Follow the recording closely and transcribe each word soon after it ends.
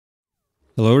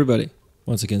Hello everybody,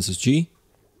 once again this is G,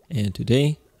 and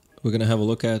today we're going to have a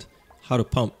look at how to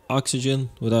pump oxygen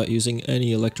without using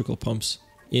any electrical pumps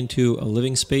into a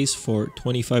living space for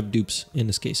 25 dupes in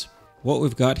this case. What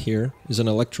we've got here is an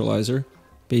electrolyzer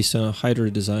based on a Hydra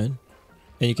design,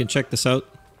 and you can check this out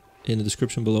in the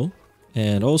description below.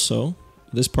 And also,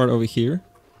 this part over here,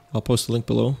 I'll post a link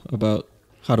below about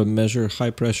how to measure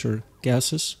high pressure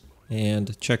gases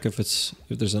and check if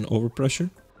there's an overpressure.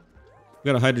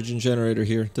 We've got a hydrogen generator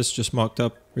here. This is just mocked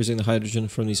up using the hydrogen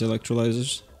from these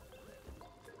electrolyzers.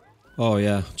 Oh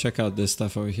yeah, check out this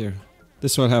stuff over here.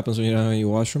 This is what happens when you don't have any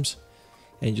washrooms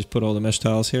and you just put all the mesh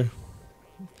tiles here.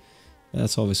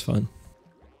 That's always fun.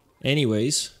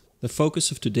 Anyways, the focus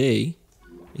of today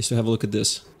is to have a look at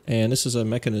this. And this is a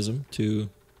mechanism to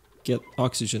get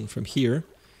oxygen from here.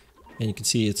 And you can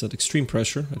see it's at extreme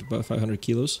pressure at about 500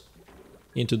 kilos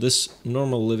into this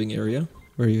normal living area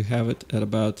where you have it at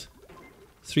about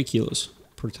 3 kilos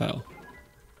per tile,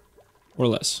 or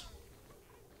less.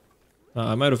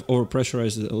 I might have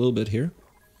overpressurized it a little bit here,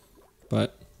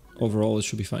 but overall it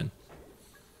should be fine.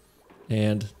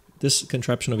 And this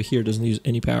contraption over here doesn't use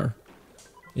any power.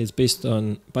 It's based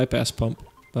on bypass pump,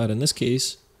 but in this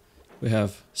case we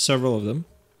have several of them,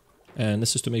 and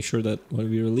this is to make sure that when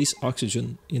we release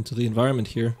oxygen into the environment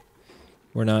here,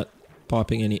 we're not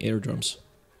popping any air drums.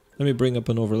 Let me bring up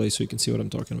an overlay so you can see what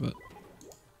I'm talking about.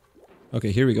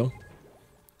 Okay, here we go.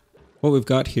 What we've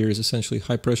got here is essentially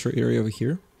high pressure area over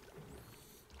here.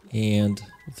 And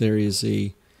there is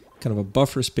a kind of a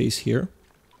buffer space here.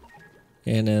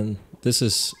 And then this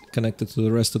is connected to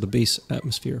the rest of the base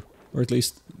atmosphere, or at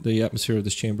least the atmosphere of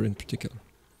this chamber in particular.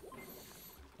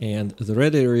 And the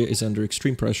red area is under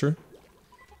extreme pressure.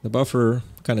 The buffer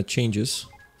kind of changes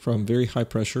from very high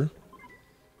pressure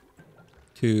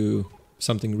to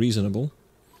something reasonable.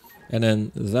 And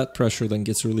then that pressure then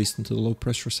gets released into the low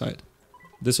pressure side.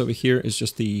 This over here is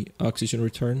just the oxygen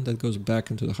return that goes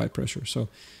back into the high pressure. So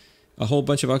a whole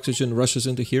bunch of oxygen rushes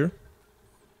into here.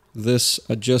 This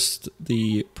adjusts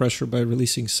the pressure by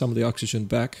releasing some of the oxygen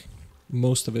back,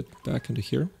 most of it back into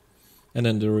here. And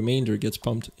then the remainder gets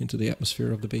pumped into the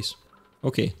atmosphere of the base.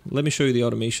 Okay, let me show you the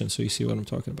automation so you see what I'm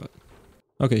talking about.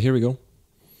 Okay, here we go.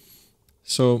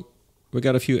 So we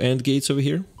got a few AND gates over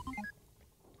here.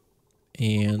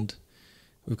 And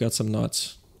we've got some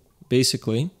nuts.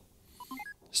 Basically,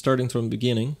 starting from the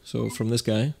beginning, so from this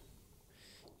guy,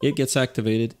 it gets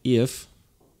activated if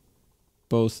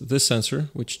both this sensor,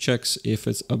 which checks if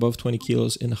it's above 20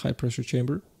 kilos in a high pressure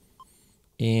chamber,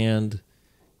 and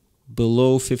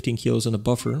below 15 kilos in a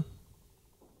buffer,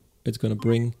 it's going to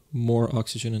bring more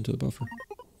oxygen into the buffer.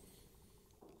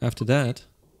 After that,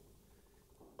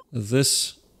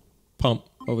 this pump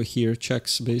over here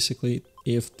checks basically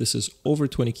if this is over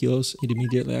 20 kilos, it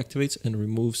immediately activates and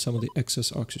removes some of the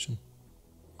excess oxygen.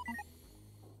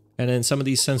 And then some of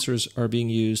these sensors are being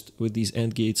used with these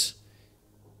AND gates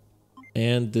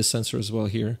and this sensor as well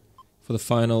here for the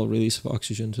final release of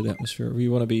oxygen to the atmosphere. We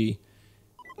want to be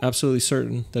absolutely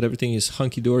certain that everything is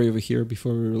hunky-dory over here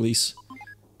before we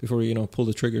pull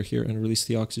the trigger here and release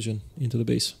the oxygen into the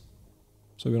base,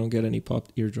 so we don't get any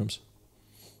popped eardrums.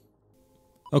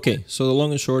 Okay, so the long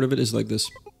and short of it is like this.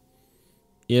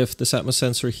 If this Atmos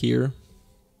sensor here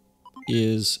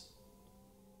is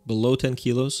below 10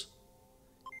 kilos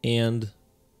and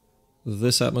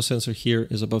this Atmos sensor here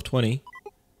is above 20,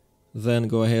 then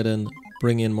go ahead and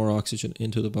bring in more oxygen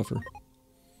into the buffer.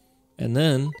 And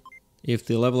then if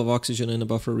the level of oxygen in the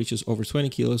buffer reaches over 20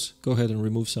 kilos, go ahead and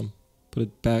remove some. Put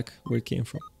it back where it came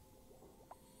from.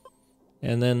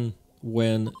 And then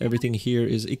when everything here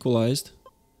is equalized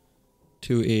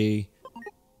to a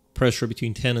pressure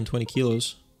between 10 and 20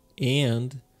 kilos,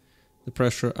 and the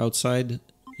pressure outside,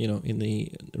 in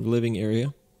the living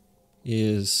area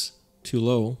is too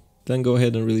low, then go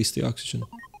ahead and release the oxygen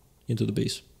into the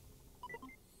base.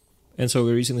 And so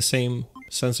we're using the same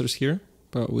sensors here,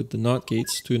 but with the NOT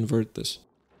gates to invert this.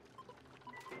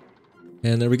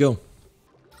 And there we go.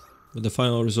 With the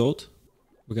final result,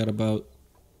 we got about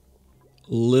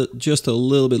just a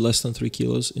little bit less than 3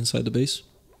 kilos inside the base.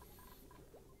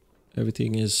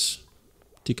 Everything is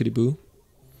tickety-boo.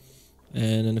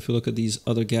 And then if you look at these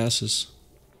other gases,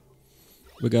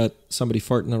 we got somebody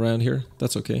farting around here.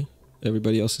 That's okay.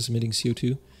 Everybody else is emitting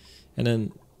CO2. And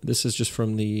then this is just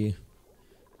from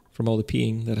all the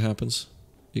peeing that happens.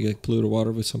 You get polluted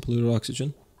water with some polluted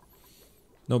oxygen.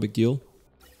 No big deal.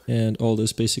 And all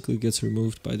this basically gets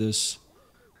removed by this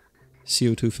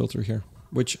CO2 filter here,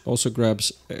 which also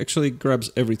grabs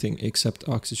everything except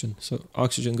oxygen. So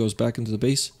oxygen goes back into the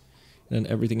base, and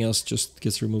everything else just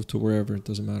gets removed to wherever, it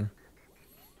doesn't matter.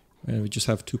 And we just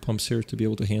have 2 pumps here to be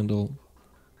able to handle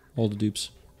all the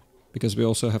dupes, because we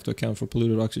also have to account for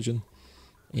polluted oxygen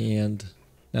and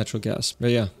natural gas.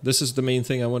 But yeah, this is the main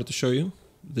thing I wanted to show you,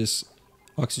 this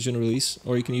oxygen release,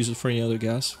 or you can use it for any other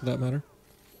gas for that matter.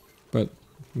 But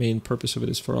main purpose of it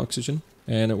is for oxygen,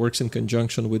 and it works in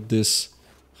conjunction with this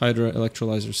Hydra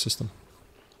electrolyzer system.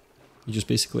 You just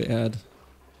basically add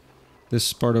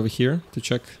this part over here to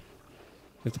check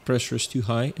if the pressure is too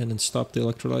high and then stop the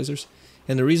electrolyzers.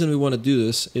 And the reason we want to do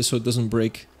this is so it doesn't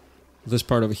break this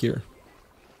part over here.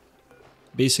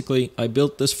 Basically, I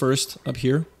built this first up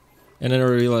here, and then I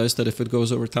realized that if it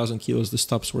goes over 1,000 kilos, this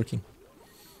stops working.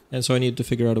 And so I needed to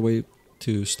figure out a way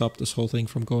to stop this whole thing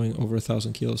from going over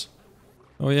 1,000 kilos.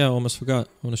 Oh yeah, I almost forgot.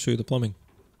 I want to show you the plumbing.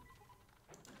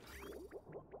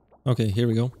 Okay, here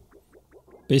we go.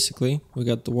 Basically, we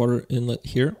got the water inlet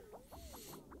here,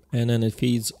 and then it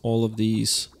feeds all of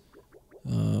these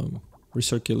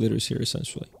recirculators here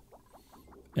essentially.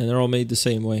 And they're all made the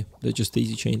same way. They're just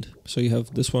daisy chained. So you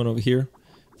have this one over here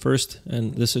first,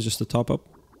 and this is just the top up.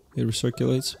 It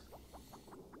recirculates.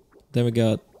 Then we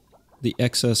got the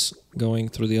excess going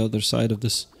through the other side of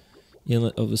this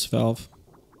inlet of this valve.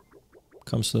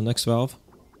 Comes to the next valve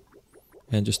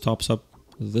and just tops up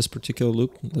this particular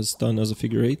loop that's done as a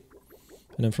figure 8.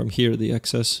 And then from here the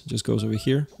excess just goes over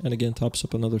here and again tops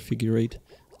up another figure 8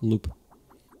 loop.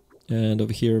 And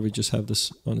over here we just have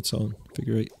this on its own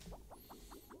figure 8.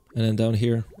 And then down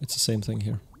here it's the same thing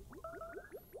here.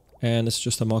 And it's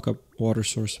just a mock-up water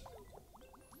source.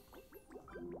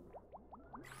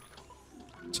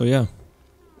 So yeah,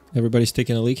 everybody's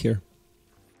taking a leak here.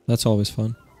 That's always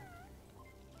fun.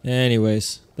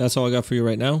 Anyways, that's all I got for you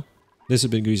right now. This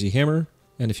has been Greasy Hammer,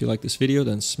 and if you like this video,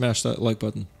 then smash that like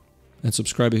button. And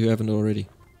subscribe if you haven't already.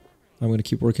 I'm going to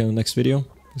keep working on the next video.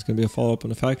 It's going to be a follow-up on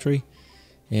the factory.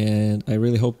 And I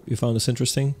really hope you found this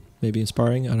interesting, maybe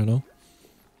inspiring, I don't know.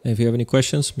 And if you have any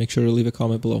questions, make sure to leave a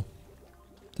comment below.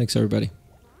 Thanks everybody.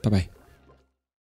 Bye-bye.